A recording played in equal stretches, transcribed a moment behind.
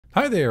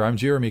Hi there, I'm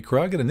Jeremy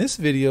Krug, and in this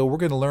video we're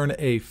going to learn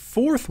a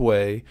fourth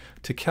way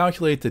to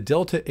calculate the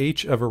delta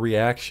H of a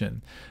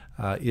reaction.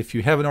 If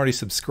you haven't already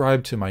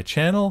subscribed to my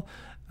channel,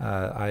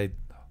 I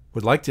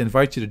would like to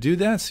invite you to do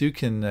that so you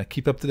can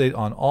keep up to date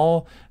on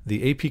all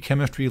the AP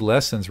Chemistry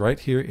lessons right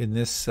here in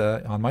this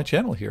on my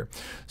channel here.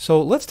 So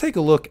let's take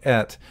a look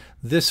at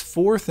this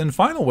fourth and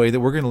final way that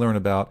we're going to learn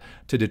about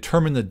to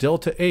determine the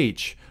delta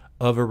H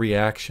of a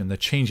reaction, the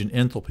change in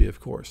enthalpy, of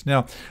course.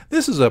 Now,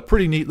 this is a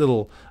pretty neat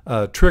little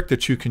trick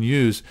that you can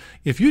use.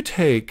 If you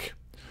take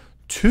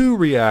two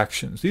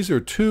reactions, these are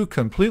two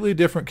completely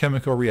different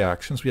chemical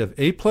reactions. We have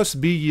A plus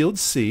B yields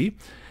C,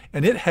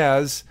 and it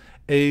has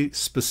a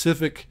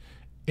specific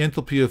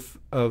enthalpy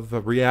of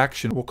a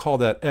reaction. We'll call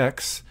that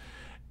X.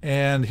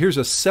 And here's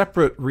a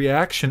separate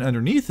reaction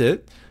underneath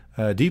it.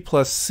 D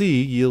plus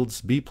C yields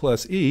B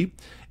plus E,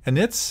 and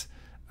its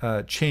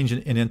change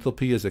in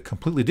enthalpy is a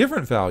completely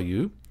different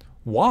value.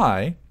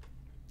 Why?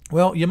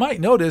 Well, you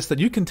might notice that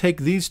you can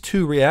take these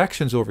two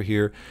reactions over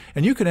here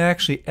and you can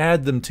actually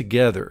add them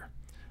together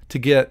to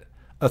get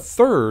a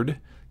third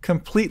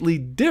completely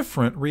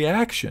different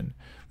reaction.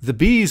 The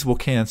B's will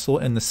cancel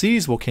and the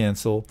C's will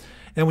cancel,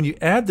 and when you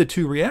add the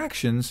two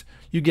reactions,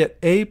 you get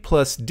A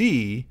plus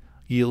D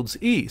yields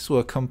E. So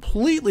a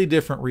completely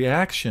different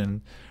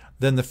reaction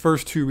than the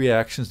first two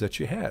reactions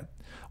that you had.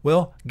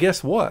 Well,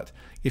 guess what?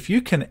 If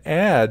you can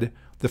add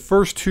the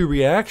first two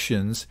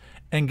reactions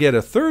and get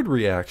a third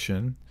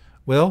reaction,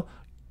 well,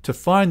 to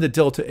find the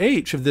delta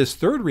H of this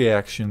third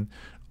reaction,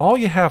 all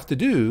you have to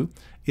do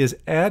is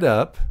add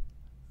up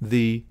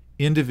the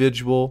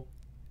individual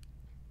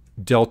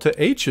delta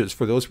H's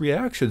for those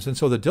reactions. And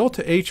so the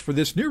delta H for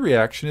this new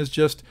reaction is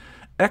just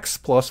X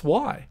plus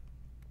Y.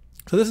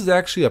 So this is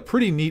actually a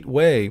pretty neat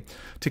way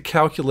to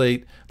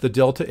calculate the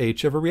delta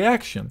H of a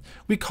reaction.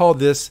 We call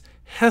this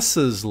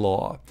Hess's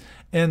law.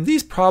 And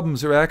these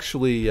problems are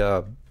actually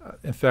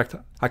in fact,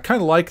 I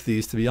kind of like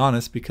these, to be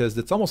honest, because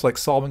it's almost like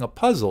solving a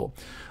puzzle.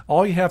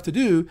 All you have to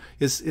do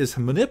is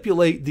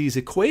manipulate these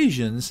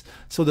equations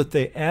so that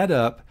they add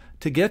up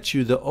to get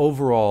you the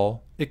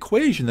overall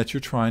equation that you're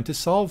trying to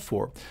solve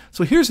for.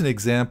 So here's an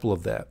example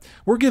of that.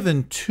 We're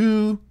given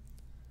two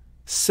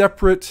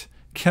separate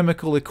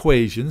chemical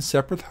equations,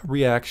 separate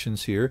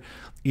reactions here.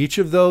 Each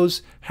of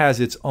those has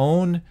its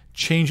own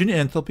change in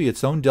enthalpy,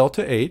 its own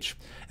delta H,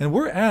 and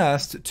we're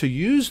asked to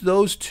use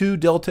those two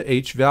delta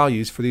H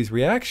values for these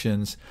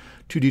reactions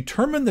to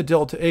determine the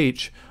delta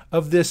H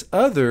of this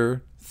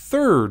other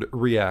third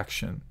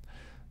reaction.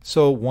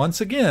 So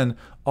once again,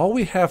 all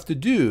we have to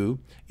do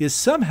is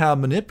somehow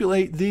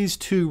manipulate these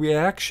two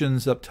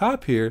reactions up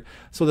top here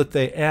so that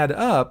they add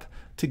up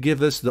to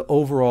give us the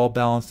overall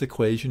balanced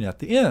equation at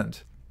the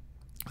end.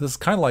 This is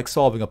kind of like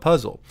solving a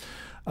puzzle.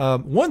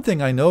 One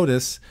thing I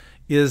notice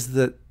is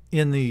that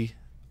in the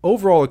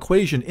overall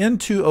equation,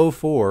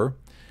 N2O4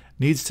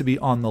 needs to be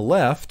on the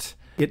left.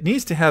 It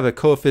needs to have a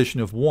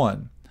coefficient of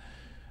 1.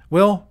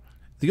 Well,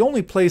 the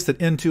only place that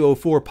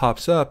N2O4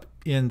 pops up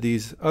in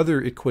these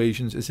other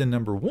equations is in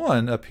number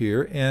 1 up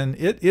here, and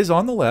it is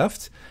on the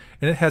left,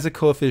 and it has a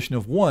coefficient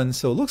of 1,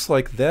 so it looks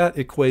like that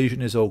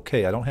equation is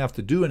okay. I don't have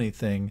to do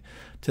anything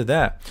to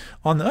that.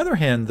 On the other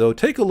hand, though,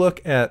 take a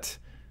look at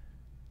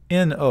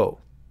NO.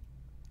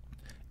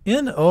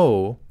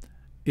 NO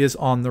is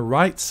on the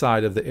right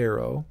side of the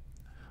arrow,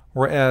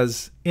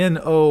 whereas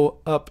NO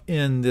up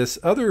in this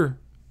other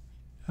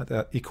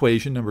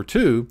equation, number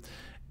 2,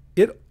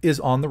 it is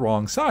on the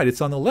wrong side.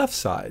 It's on the left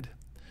side.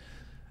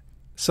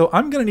 So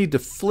I'm going to need to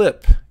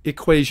flip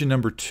equation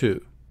number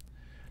 2.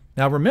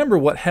 Now remember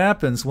what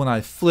happens when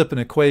I flip an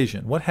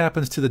equation. What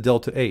happens to the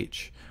delta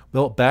H?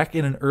 Well, back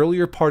in an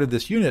earlier part of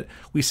this unit,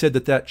 we said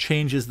that that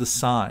changes the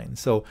sign.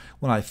 So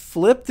when I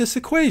flip this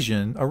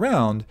equation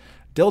around,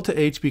 delta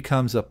H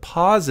becomes a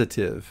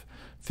positive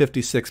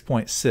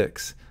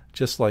 56.6,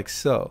 just like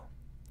so.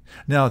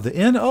 Now the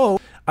NO,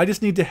 I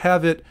just need to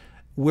have it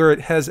where it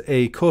has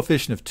a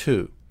coefficient of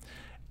 2.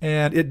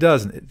 And it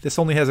doesn't. This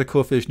only has a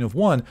coefficient of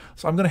 1,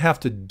 so I'm going to have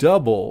to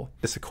double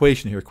this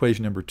equation here,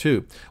 equation number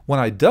 2. When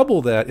I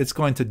double that, it's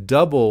going to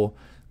double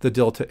the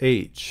delta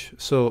H.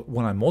 So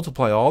when I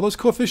multiply all those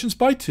coefficients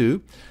by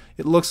 2,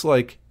 it looks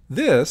like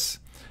this,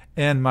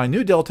 and my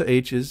new delta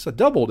H is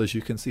doubled, as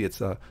you can see.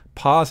 It's a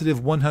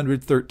positive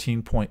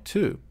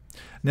 113.2.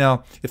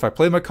 Now, if I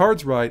play my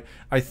cards right,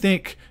 I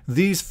think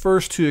these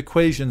first two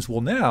equations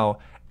will now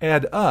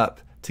add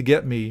up to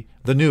get me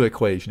the new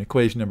equation,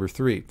 equation number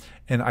 3.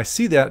 And I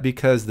see that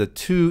because the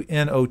two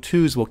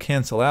NO2's will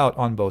cancel out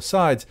on both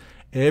sides.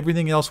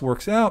 Everything else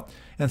works out.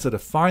 And so to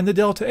find the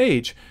delta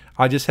H,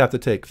 I just have to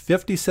take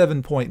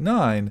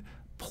 57.9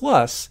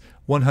 plus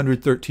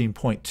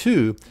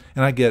 113.2,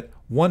 and I get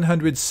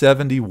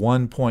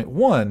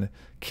 171.1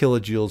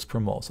 kilojoules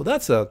per mole. So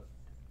that's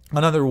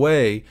another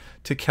way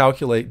to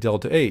calculate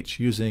delta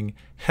H using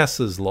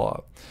Hess's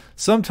law.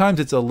 Sometimes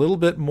it's a little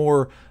bit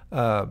more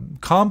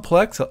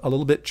complex, a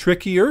little bit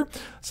trickier.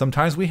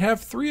 Sometimes we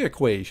have 3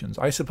 equations.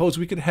 I suppose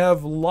we could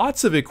have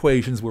lots of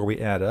equations where we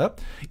add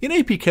up. In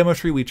AP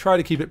Chemistry, we try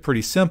to keep it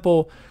pretty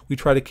simple. We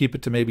try to keep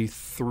it to maybe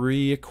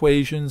 3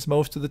 equations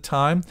most of the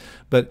time.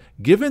 But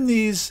given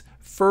these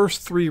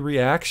first 3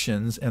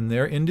 reactions and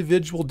their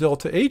individual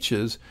delta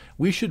H's,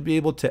 we should be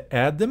able to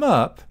add them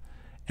up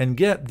and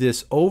get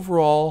this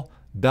overall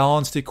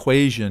balanced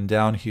equation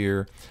down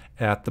here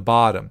at the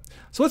bottom.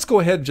 So let's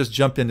go ahead and just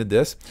jump into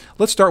this.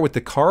 Let's start with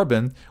the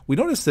carbon. We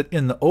notice that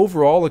in the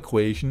overall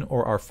equation,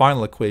 or our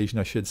final equation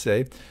I should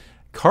say,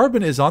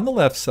 carbon is on the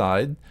left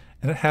side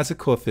and it has a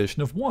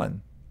coefficient of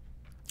 1.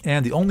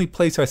 And the only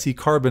place I see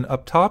carbon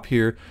up top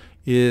here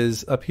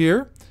is up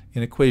here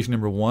in equation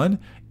number 1.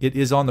 It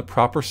is on the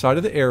proper side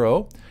of the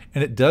arrow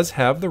and it does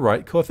have the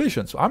right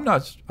coefficient. So I'm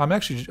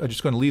actually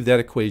just going to leave that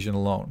equation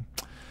alone.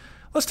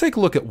 Let's take a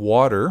look at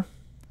water.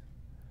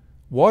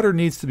 Water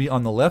needs to be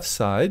on the left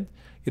side.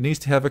 It needs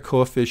to have a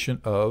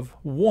coefficient of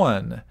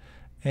 1.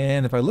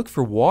 And if I look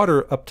for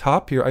water up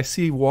top here, I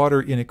see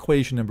water in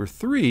equation number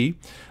 3,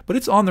 but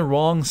it's on the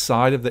wrong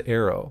side of the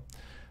arrow.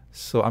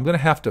 So I'm going to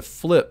have to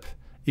flip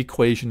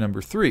equation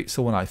number 3.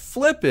 So when I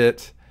flip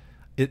it,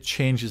 it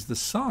changes the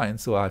sign.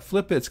 So I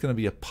flip it, it's going to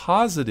be a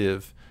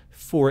positive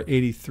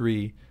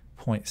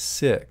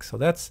 483.6. So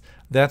that's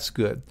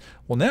good.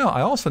 Well, now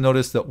I also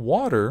notice that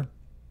water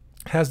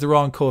has the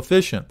wrong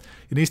coefficient.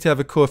 It needs to have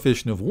a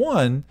coefficient of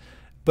 1,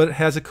 but it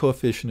has a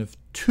coefficient of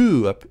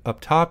 2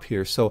 up top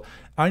here. So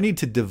I need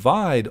to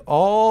divide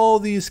all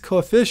these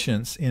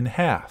coefficients in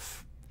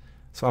half.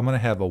 So I'm going to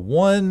have a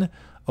 1,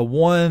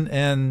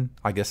 and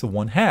I guess a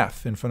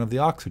 1/2 in front of the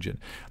oxygen.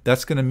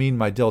 That's going to mean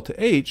my delta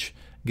H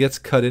gets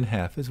cut in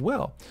half as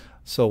well.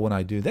 So when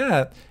I do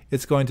that,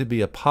 it's going to be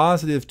a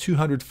positive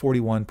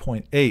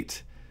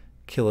 241.8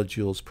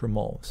 kilojoules per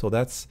mole. So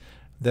that's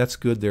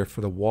good there for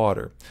the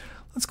water.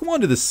 Let's go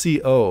on to the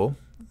CO,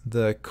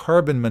 the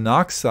carbon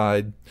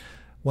monoxide.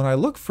 When I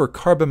look for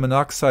carbon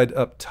monoxide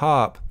up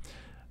top,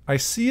 I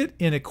see it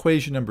in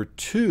equation number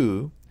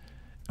 2,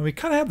 and we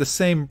kind of have the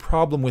same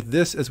problem with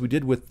this as we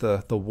did with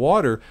the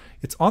water.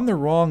 It's on the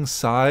wrong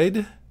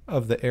side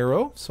of the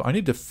arrow, so I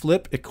need to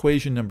flip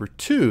equation number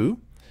 2,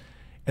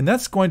 and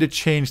that's going to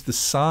change the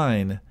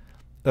sign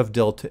of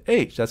delta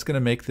H. That's going to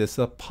make this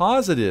a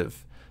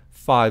positive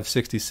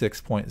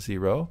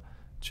 566.0,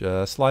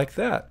 just like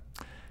that.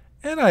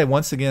 And I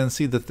once again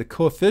see that the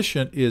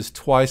coefficient is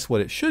twice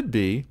what it should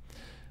be.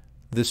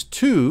 This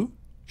 2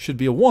 should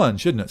be a 1,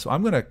 shouldn't it? So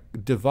I'm going to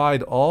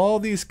divide all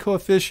these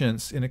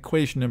coefficients in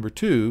equation number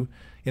 2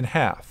 in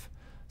half.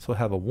 So I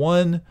have a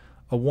 1,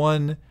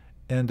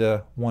 and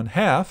a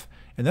 1/2,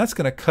 and that's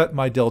going to cut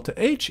my delta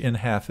H in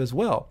half as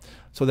well.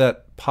 So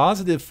that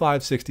positive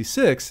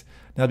 566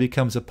 now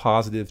becomes a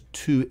positive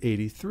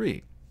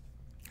 283.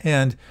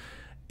 And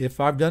if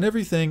I've done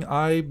everything,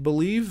 I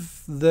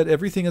believe that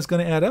everything is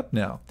going to add up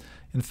now.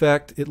 In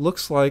fact, it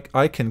looks like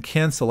I can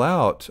cancel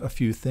out a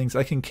few things.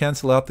 I can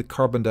cancel out the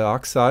carbon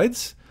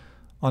dioxides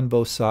on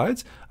both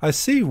sides. I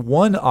see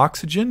 1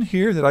 oxygen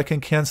here that I can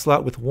cancel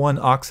out with 1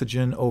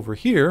 oxygen over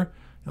here.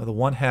 The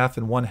 1/2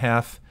 and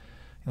 1/2,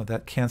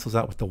 that cancels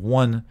out with the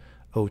 1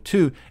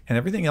 O2, and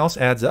everything else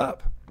adds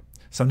up.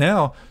 So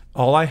now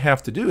all I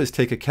have to do is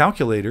take a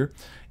calculator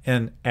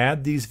and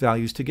add these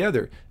values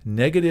together.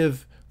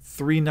 Negative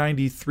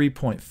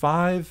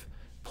 393.5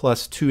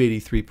 plus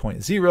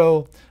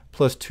 283.0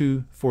 plus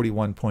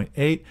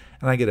 241.8,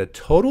 and I get a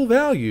total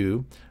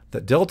value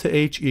that delta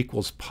H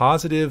equals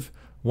positive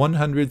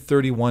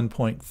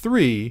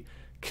 131.3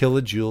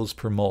 kilojoules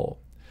per mole.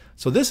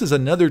 So this is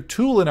another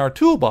tool in our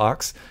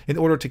toolbox in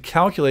order to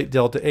calculate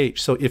delta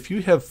H. So if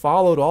you have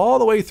followed all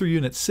the way through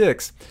Unit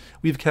 6,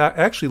 we've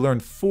actually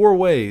learned 4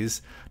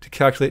 ways to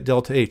calculate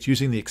delta H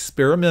using the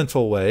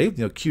experimental way,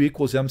 Q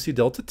equals MC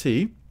delta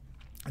T,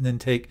 and then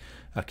take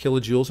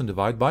kilojoules and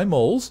divide by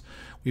moles.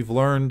 We've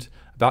learned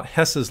about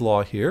Hess's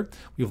law here.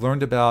 We've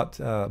learned about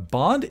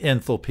bond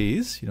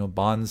enthalpies,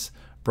 bonds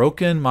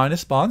broken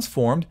minus bonds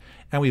formed,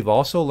 and we've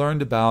also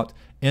learned about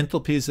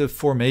enthalpies of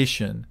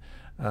formation,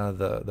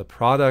 the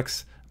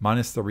products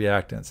minus the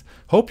reactants.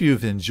 Hope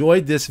you've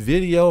enjoyed this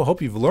video.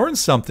 Hope you've learned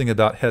something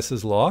about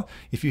Hess's law.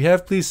 If you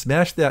have, please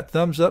smash that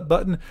thumbs up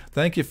button.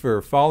 Thank you for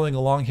following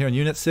along here in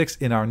Unit 6.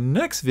 In our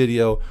next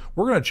video,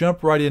 we're going to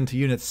jump right into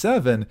Unit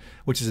 7,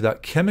 which is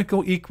about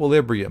chemical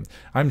equilibrium.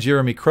 I'm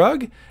Jeremy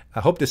Krug.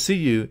 I hope to see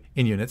you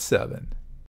in Unit 7.